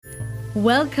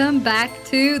Welcome back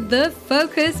to the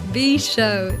Focus Bee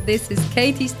Show. This is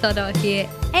Katie Stoddart here,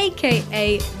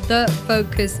 aka The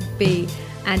Focus Bee.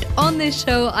 And on this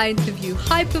show, I interview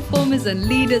high performers and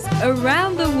leaders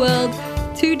around the world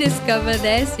to discover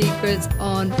their secrets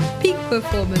on peak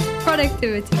performance,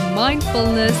 productivity,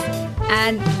 mindfulness,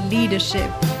 and leadership.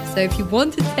 So if you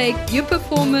want to take your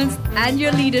performance and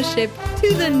your leadership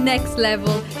to the next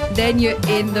level, then you're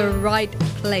in the right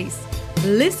place.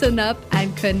 Listen up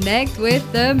and connect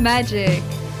with the magic.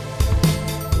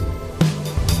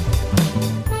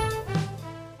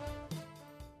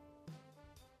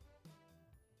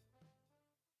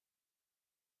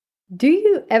 Do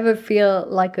you ever feel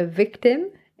like a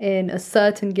victim in a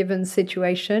certain given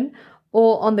situation,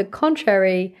 or on the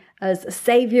contrary, as a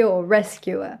savior or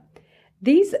rescuer?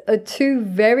 These are two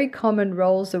very common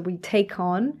roles that we take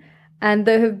on, and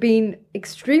they have been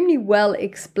extremely well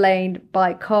explained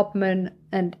by Karpman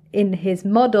and in his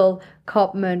model,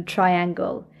 Karpman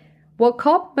triangle. What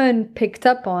Karpman picked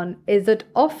up on is that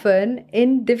often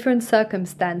in different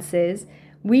circumstances,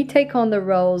 we take on the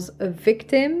roles of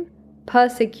victim,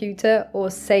 persecutor, or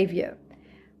savior.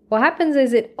 What happens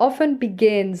is it often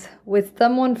begins with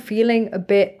someone feeling a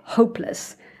bit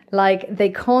hopeless, like they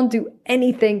can't do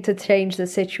anything to change the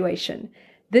situation.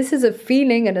 This is a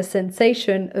feeling and a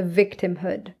sensation of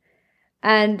victimhood.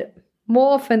 And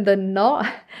more often than not,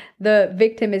 the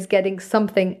victim is getting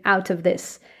something out of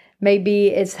this. Maybe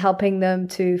it's helping them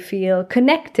to feel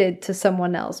connected to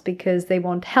someone else because they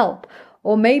want help.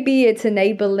 Or maybe it's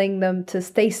enabling them to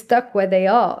stay stuck where they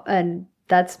are. And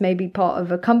that's maybe part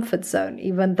of a comfort zone,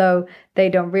 even though they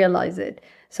don't realize it.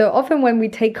 So often when we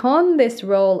take on this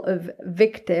role of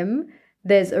victim,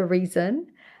 there's a reason.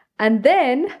 And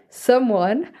then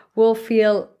someone will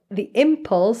feel the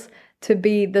impulse to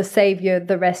be the savior,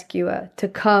 the rescuer, to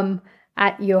come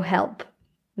at your help.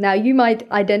 Now, you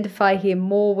might identify here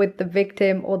more with the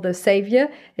victim or the savior.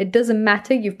 It doesn't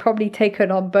matter. You've probably taken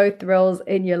on both roles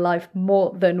in your life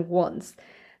more than once.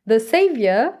 The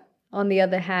savior, on the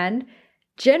other hand,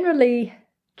 generally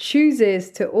chooses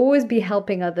to always be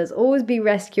helping others, always be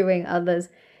rescuing others,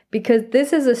 because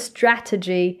this is a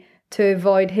strategy to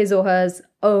avoid his or her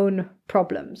own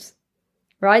problems,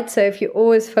 right? So if you're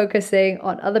always focusing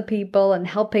on other people and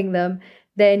helping them,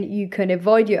 then you can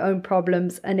avoid your own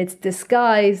problems, and it's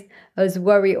disguised as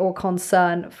worry or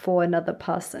concern for another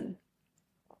person.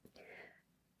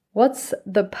 What's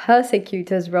the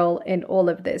persecutor's role in all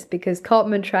of this? Because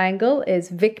Karpman triangle is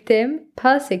victim,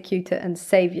 persecutor, and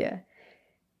savior.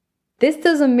 This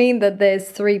doesn't mean that there's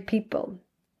three people.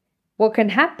 What can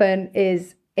happen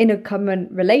is in a common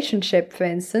relationship, for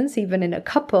instance, even in a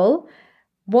couple,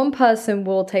 one person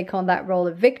will take on that role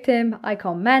of victim. I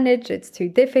can't manage, it's too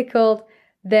difficult.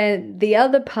 Then the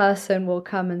other person will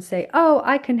come and say, oh,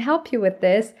 I can help you with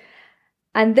this.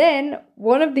 And then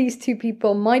one of these two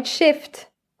people might shift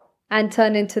and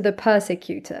turn into the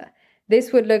persecutor.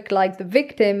 This would look like the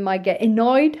victim might get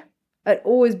annoyed at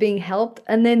always being helped,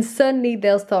 and then suddenly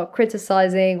they'll start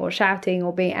criticizing or shouting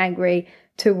or being angry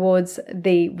towards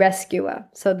the rescuer.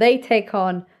 So they take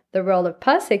on the role of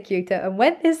persecutor, and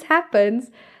when this happens,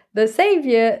 the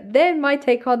savior then might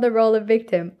take on the role of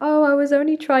victim. Oh, I was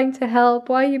only trying to help.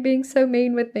 Why are you being so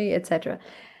mean with me, etc.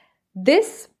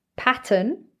 This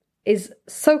pattern is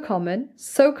so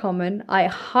common. I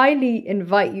highly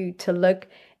invite you to look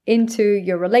into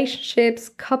your relationships,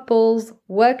 couples,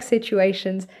 work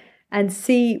situations, and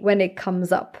see when it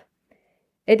comes up.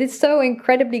 It is so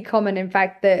incredibly common, in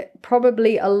fact, that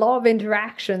probably a lot of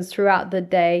interactions throughout the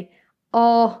day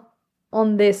are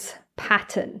on this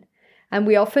pattern, and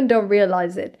we often don't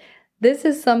realize it. This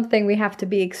is something we have to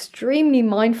be extremely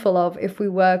mindful of if we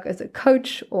work as a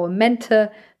coach or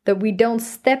mentor, that we don't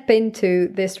step into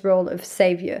this role of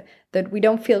savior, that we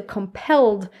don't feel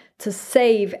compelled to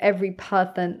save every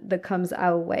person that comes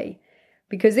our way.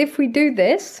 Because if we do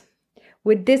this,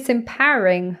 we're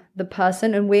disempowering the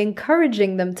person and we're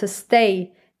encouraging them to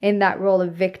stay in that role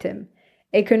of victim.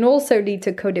 It can also lead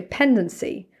to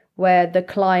codependency, where the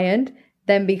client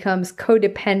then becomes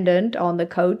codependent on the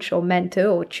coach or mentor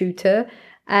or tutor,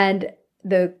 and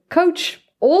the coach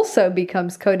also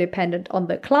becomes codependent on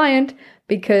the client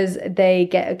because they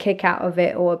get a kick out of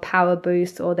it or a power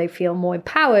boost, or they feel more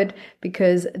empowered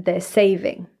because they're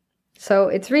saving. So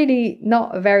it's really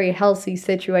not a very healthy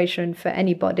situation for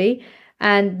anybody.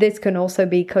 And this can also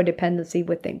be codependency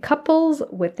within couples,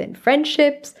 within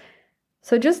friendships.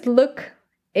 So just look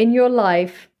in your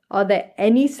life, are there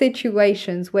any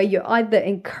situations where you're either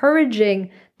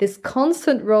encouraging this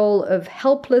constant role of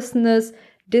helplessness,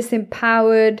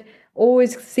 disempowered,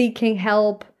 always seeking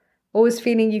help, always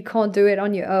feeling you can't do it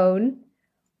on your own?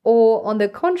 Or on the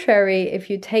contrary, if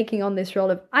you're taking on this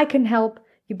role of I can help,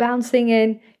 you're bouncing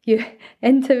in, you're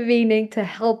intervening to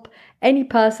help any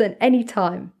person,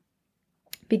 anytime.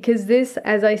 Because this,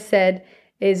 as I said,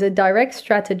 is a direct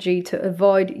strategy to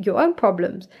avoid your own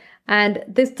problems. And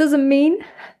this doesn't mean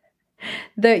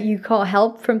that you can't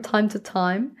help from time to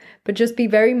time, but just be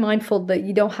very mindful that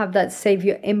you don't have that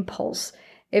savior impulse.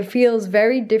 It feels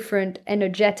very different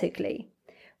energetically.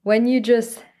 When you're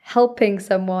just helping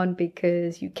someone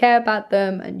because you care about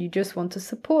them and you just want to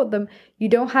support them, you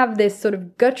don't have this sort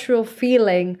of guttural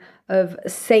feeling of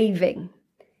saving.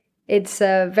 It's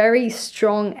a very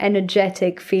strong,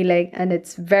 energetic feeling, and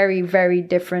it's very, very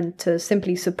different to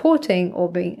simply supporting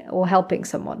or helping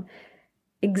someone.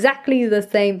 Exactly the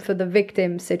same for the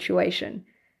victim situation.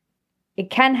 It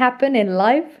can happen in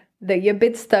life that you're a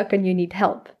bit stuck and you need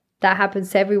help. That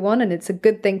happens to everyone, and it's a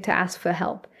good thing to ask for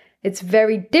help. It's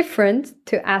very different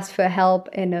to ask for help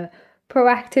in a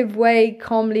proactive way,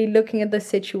 calmly looking at the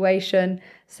situation,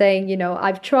 saying,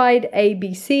 I've tried A,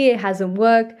 B, C, it hasn't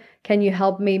worked. Can you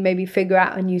help me maybe figure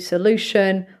out a new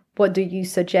solution? What do you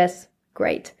suggest?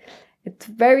 Great. It's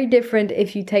very different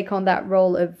if you take on that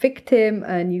role of victim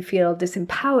and you feel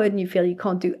disempowered and you feel you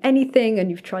can't do anything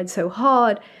and you've tried so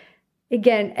hard.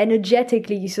 Again,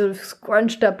 energetically, you sort of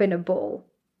scrunched up in a ball.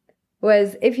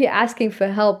 Whereas if you're asking for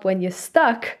help when you're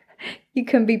stuck, you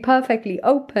can be perfectly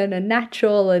open and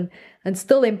natural and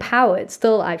still empowered.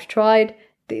 Still, I've tried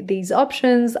these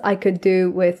options. I could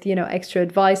do with, extra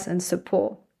advice and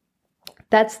support.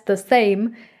 That's the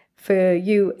same for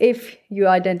you if you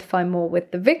identify more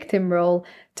with the victim role,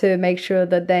 to make sure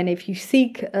that then if you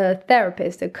seek a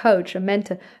therapist, a coach, a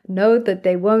mentor, know that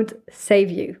they won't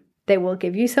save you. They will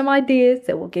give you some ideas,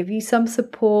 they will give you some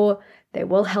support, they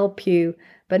will help you,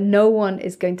 but no one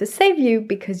is going to save you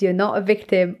because you're not a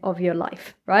victim of your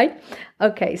life, right?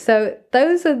 Okay, so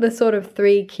those are the sort of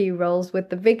three key roles with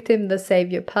the victim, the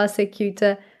savior,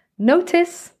 persecutor.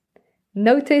 Notice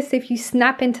if you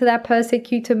snap into that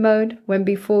persecutor mode when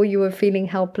before you were feeling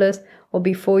helpless or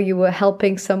before you were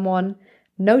helping someone.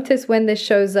 Notice when this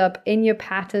shows up in your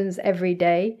patterns every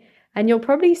day, and you'll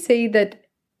probably see that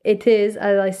it is,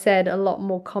 as I said, a lot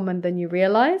more common than you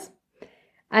realize.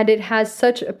 And it has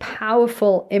such a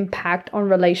powerful impact on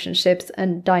relationships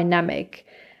and dynamic.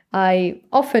 I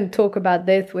often talk about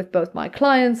this with both my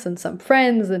clients and some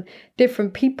friends and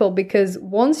different people, because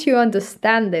once you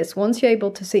understand this, once you're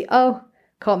able to see,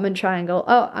 Karpman triangle,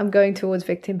 I'm going towards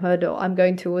victimhood, or I'm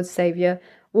going towards savior,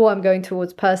 or I'm going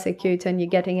towards persecutor, and you're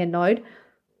getting annoyed.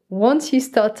 Once you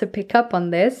start to pick up on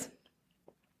this,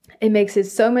 it makes it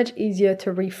so much easier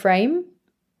to reframe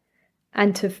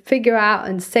and to figure out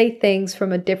and say things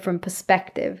from a different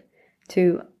perspective,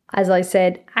 to, as I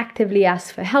said, actively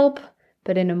ask for help,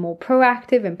 but in a more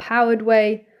proactive, empowered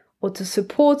way, or to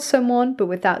support someone, but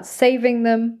without saving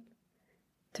them,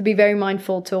 to be very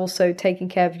mindful to also taking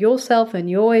care of yourself and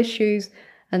your issues,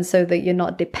 and so that you're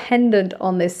not dependent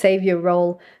on this savior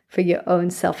role for your own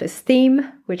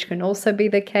self-esteem, which can also be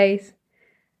the case.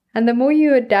 And the more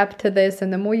you adapt to this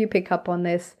and the more you pick up on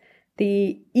this,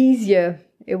 the easier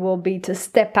it will be to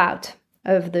step out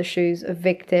of the shoes of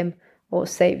victim or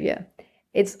savior.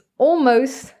 It's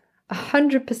almost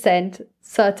 100%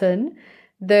 certain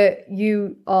that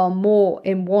you are more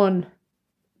in one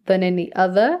than in the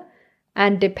other,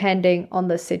 and depending on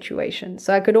the situation.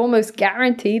 So I could almost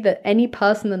guarantee that any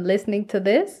person listening to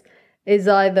this is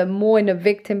either more in a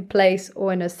victim place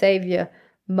or in a savior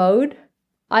mode,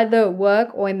 either at work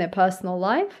or in their personal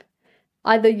life.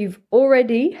 Either you've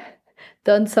already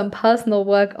done some personal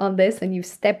work on this and you've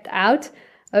stepped out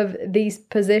of these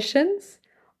positions,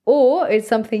 or it's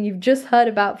something you've just heard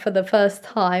about for the first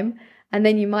time, and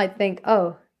then you might think,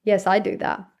 oh, yes, I do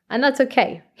that. And that's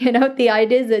okay. The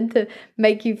idea isn't to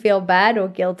make you feel bad or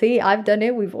guilty. I've done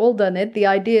it. We've all done it. The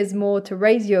idea is more to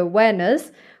raise your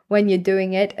awareness when you're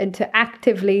doing it and to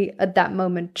actively at that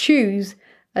moment choose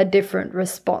a different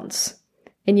response.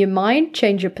 In your mind,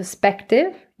 change your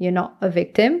perspective. You're not a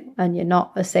victim and you're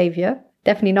not a savior.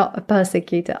 Definitely not a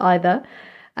persecutor either.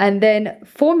 And then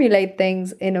formulate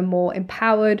things in a more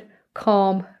empowered,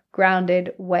 calm,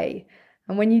 grounded way.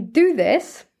 And when you do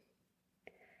this,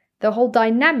 the whole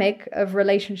dynamic of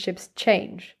relationships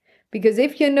change. Because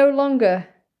if you're no longer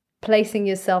placing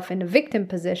yourself in a victim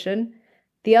position,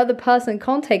 the other person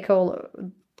can't take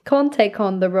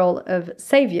on the role of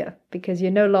savior, because you're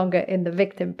no longer in the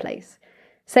victim place.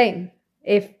 Same,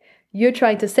 if you're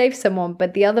trying to save someone,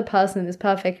 but the other person is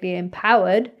perfectly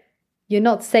empowered, you're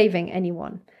not saving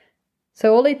anyone.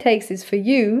 So all it takes is for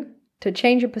you to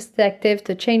change your perspective,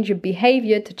 to change your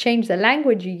behavior, to change the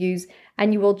language you use,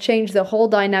 and you will change the whole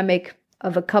dynamic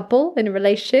of a couple in a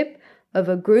relationship, of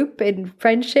a group in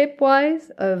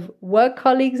friendship-wise, of work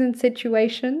colleagues in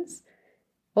situations.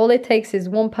 All it takes is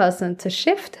one person to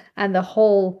shift and the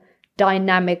whole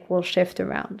dynamic will shift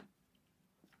around.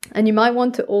 And you might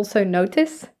want to also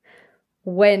notice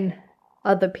when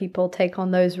other people take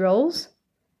on those roles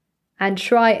and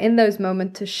try in those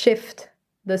moments to shift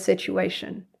the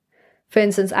situation. For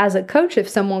instance, as a coach, if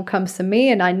someone comes to me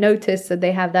and I notice that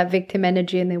they have that victim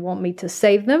energy and they want me to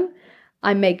save them,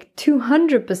 I make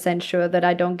 200% sure that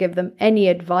I don't give them any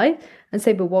advice and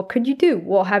say, but what could you do?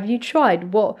 What have you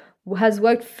tried? What has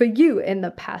worked for you in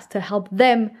the past to help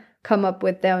them come up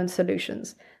with their own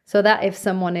solutions? So that if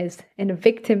someone is in a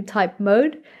victim type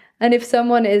mode and if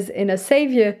someone is in a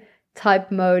savior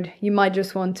type mode, you might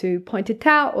just want to point it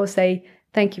out or say,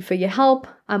 thank you for your help.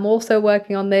 I'm also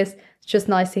working on this. It's just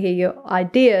nice to hear your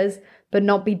ideas, but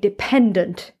not be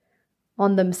dependent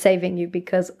on them saving you,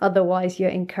 because otherwise you're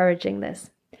encouraging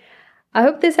this. I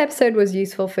hope this episode was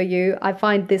useful for you. I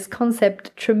find this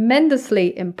concept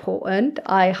tremendously important.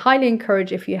 I highly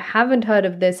encourage, if you haven't heard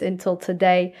of this until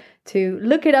today, to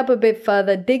look it up a bit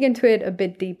further, dig into it a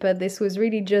bit deeper. This was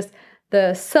really just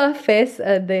the surface,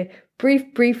 the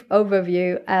brief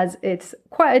overview, as it's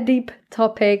quite a deep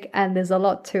topic and there's a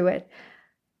lot to it.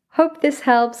 Hope this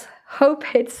helps.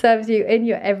 Hope it serves you in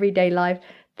your everyday life.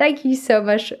 Thank you so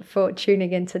much for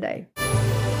tuning in today.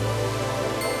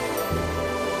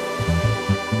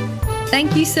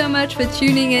 Thank you so much for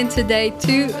tuning in today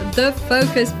to the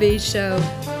Focus Bee Show.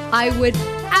 I would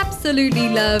absolutely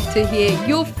love to hear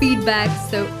your feedback,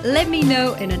 so let me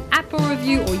know in an Apple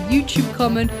review or YouTube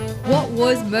comment what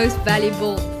was most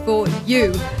valuable for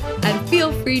you. And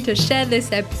feel free to share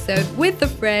this episode with a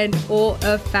friend or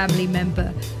a family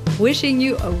member. Wishing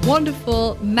you a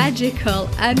wonderful, magical,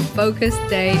 and focused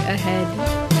day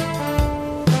ahead.